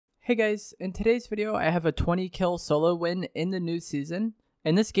Hey guys, in today's video I have a 20 kill solo win in the new season.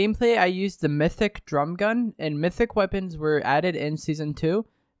 In this gameplay I used the Mythic drum gun, and Mythic weapons were added in season 2.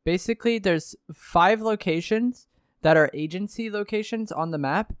 Basically there's 5 locations that are agency locations on the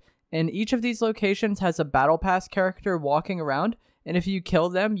map, and each of these locations has a battle pass character walking around, and if you kill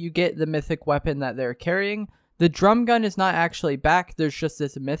them you get the Mythic weapon that they're carrying. The drum gun is not actually back, there's just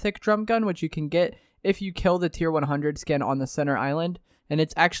this Mythic drum gun which you can get if you kill the tier 100 skin on the center island. And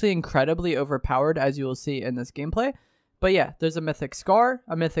it's actually incredibly overpowered, as you will see in this gameplay. But yeah, there's a Mythic Scar,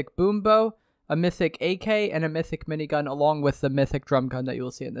 a Mythic Boom Bow, a Mythic AK, and a Mythic Minigun, along with the Mythic Drum Gun that you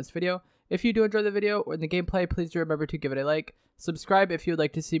will see in this video. If you do enjoy the video or the gameplay, please do remember to give it a like. Subscribe if you would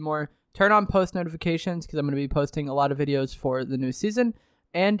like to see more. Turn on post notifications because I'm going to be posting a lot of videos for the new season.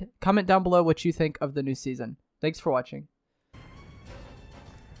 And comment down below what you think of the new season. Thanks for watching.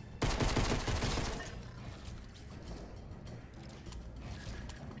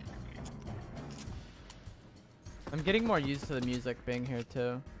 I'm getting more used to the music being here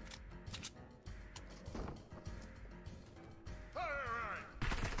too. Do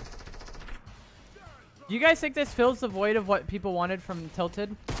you guys think this fills the void of what people wanted from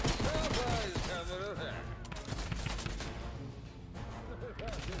Tilted?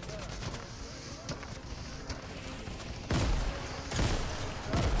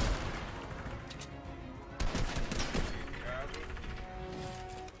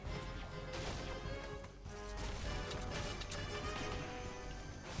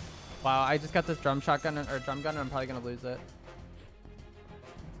 Wow, I just got this drum gun and I'm probably gonna lose it.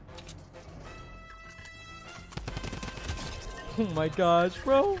 Oh my gosh,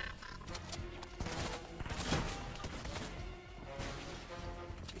 bro.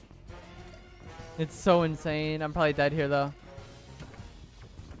 It's so insane. I'm probably dead here though.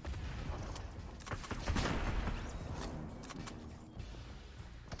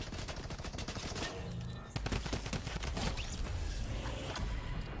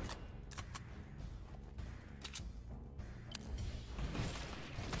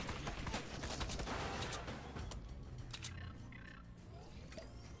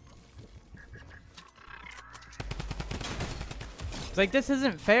 Like, this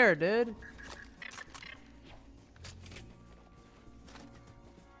isn't fair, dude.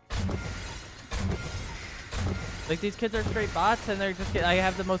 Like, these kids are straight bots and they're just I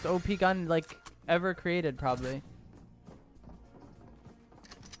have the most OP gun like ever created probably.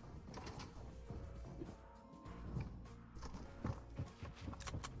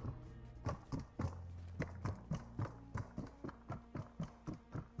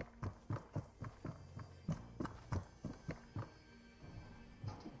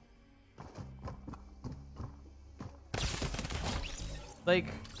 Like,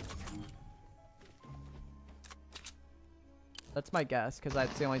 that's my guess, because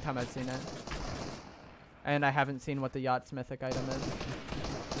that's the only time I've seen it. And I haven't seen what the Yacht's Mythic item is.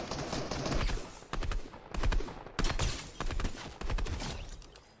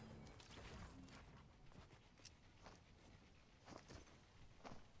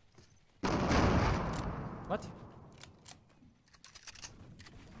 What?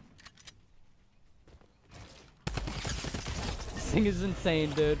 This thing is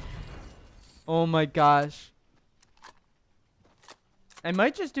insane, dude. Oh my gosh. I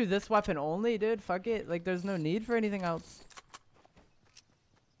might just do this weapon only, dude. Fuck it. Like, there's no need for anything else.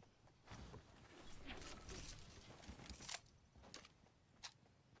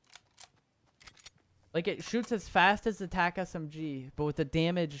 Like, it shoots as fast as the TAC SMG, but with the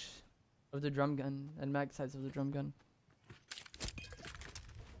damage of the drum gun and mag size of the drum gun.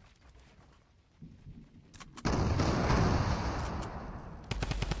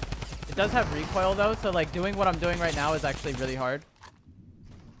 It does have recoil though, so like doing what I'm doing right now is actually really hard.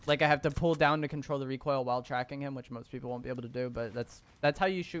 Like, I have to pull down to control the recoil while tracking him, which most people won't be able to do, but that's how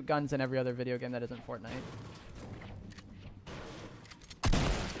you shoot guns in every other video game that isn't Fortnite.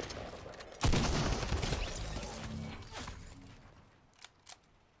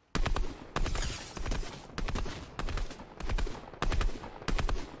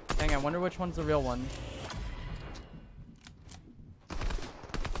 Dang, I wonder which one's the real one.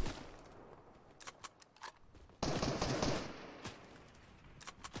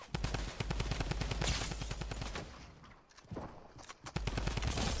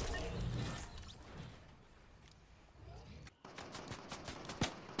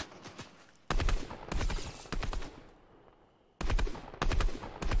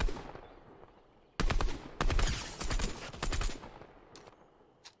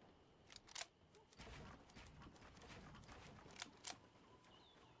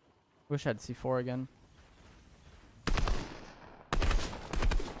 Wish I had C4 again.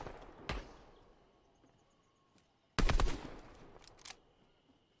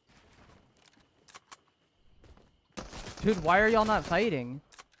 Dude, why are y'all not fighting?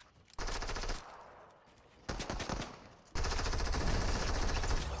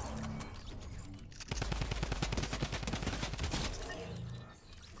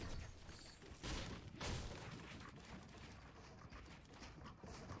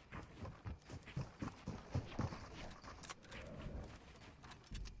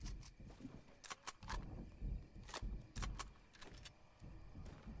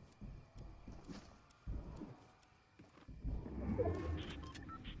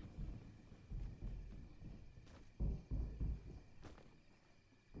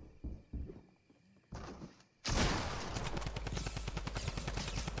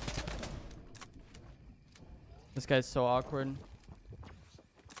 This guy's so awkward.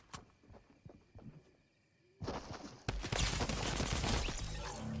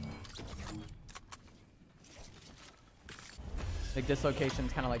 Like, this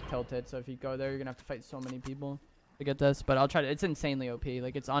location's kind of like tilted, so if you go there, you're gonna have to fight so many people to get this. But I'll try to. It's insanely OP.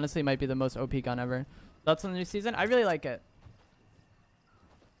 Like, it's honestly might be the most OP gun ever. That's on the new season. I really like it.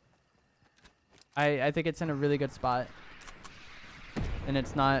 I think it's in a really good spot. And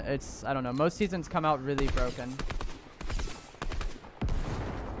it's not. It's, I don't know. Most seasons come out really broken.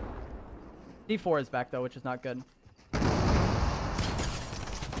 D4 is back though, which is not good.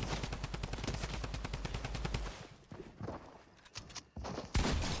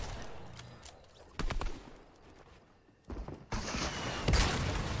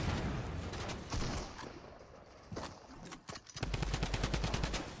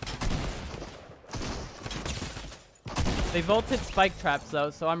 They vaulted spike traps though,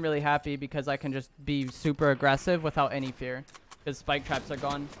 so I'm really happy because I can just be super aggressive without any fear. Because spike traps are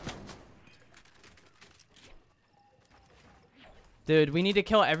gone. Dude, we need to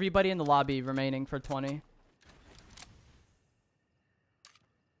kill everybody in the lobby remaining for 20.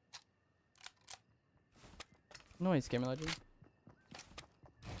 Noise, Gamer Legend.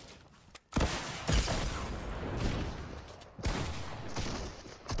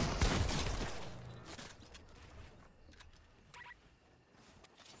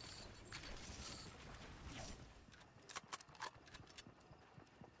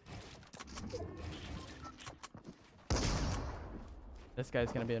 This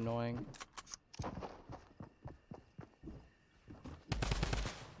guy's gonna be annoying.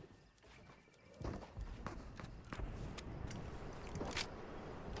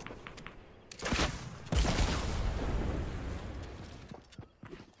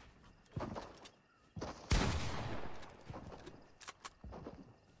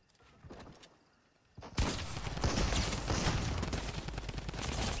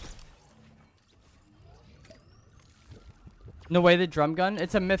 No way, the drum gun.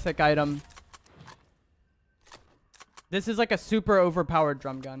 It's a mythic item. This is like a super overpowered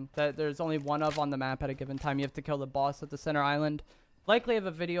drum gun that there's only one of on the map at a given time. You have to kill the boss at the center island. Likely have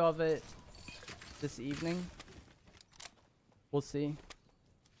a video of it this evening. We'll see.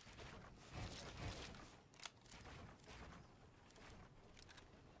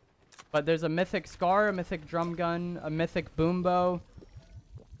 But there's a mythic scar, a mythic drum gun, a mythic boom bow,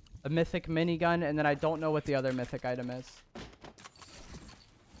 a mythic minigun, and then I don't know what the other mythic item is.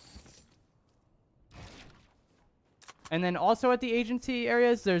 And then also at the agency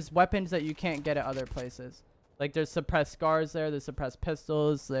areas, there's weapons that you can't get at other places. Like there's suppressed scars there, there's suppressed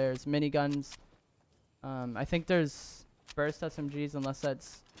pistols, there's miniguns. I think there's burst SMGs unless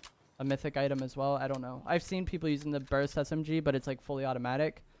that's a mythic item as well. I don't know. I've seen people using the burst SMG, but it's like fully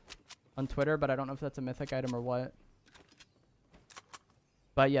automatic on Twitter, but I don't know if that's a mythic item or what.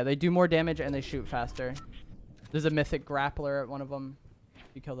 But yeah, they do more damage and they shoot faster. There's a mythic grappler at one of them.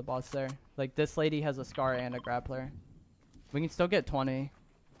 You kill the boss there. Like this lady has a scar and a grappler. We can still get 20.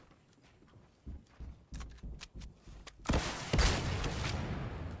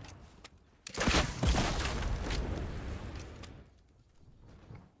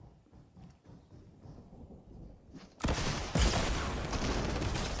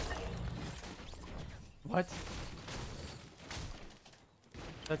 What?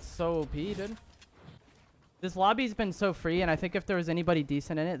 That's so OP, dude. This lobby's been so free, and I think if there was anybody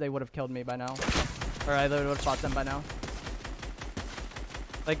decent in it, they would have killed me by now. Or I would have fought them by now.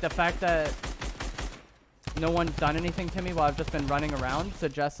 Like, the fact that no one's done anything to me while I've just been running around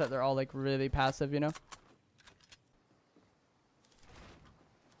suggests that they're all, like, really passive, you know?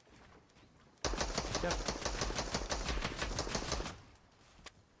 Yep.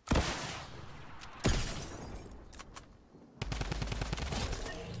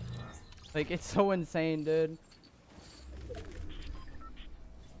 Like, it's so insane, dude.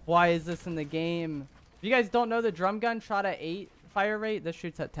 Why is this in the game? If you guys don't know, the drum gun shot at 8 fire rate. This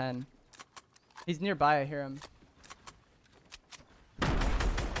shoots at 10. He's nearby. I hear him.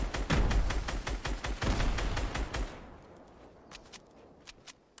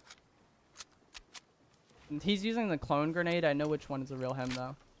 He's using the clone grenade. I know which one is the real him,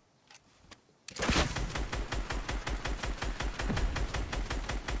 though.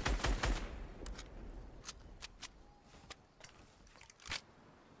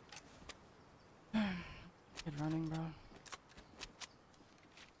 Good running, bro.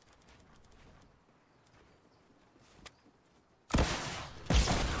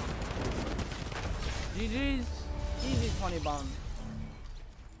 GG's. Easy 20 bomb.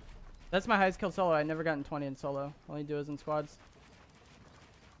 That's my highest kill solo. I never gotten 20 in solo. Only do is in squads.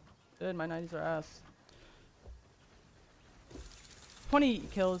 Dude, my 90s are ass. 20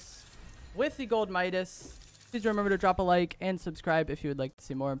 kills with the gold Midas. Please remember to drop a like and subscribe if you would like to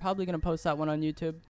see more. I'm probably going to post that one on YouTube.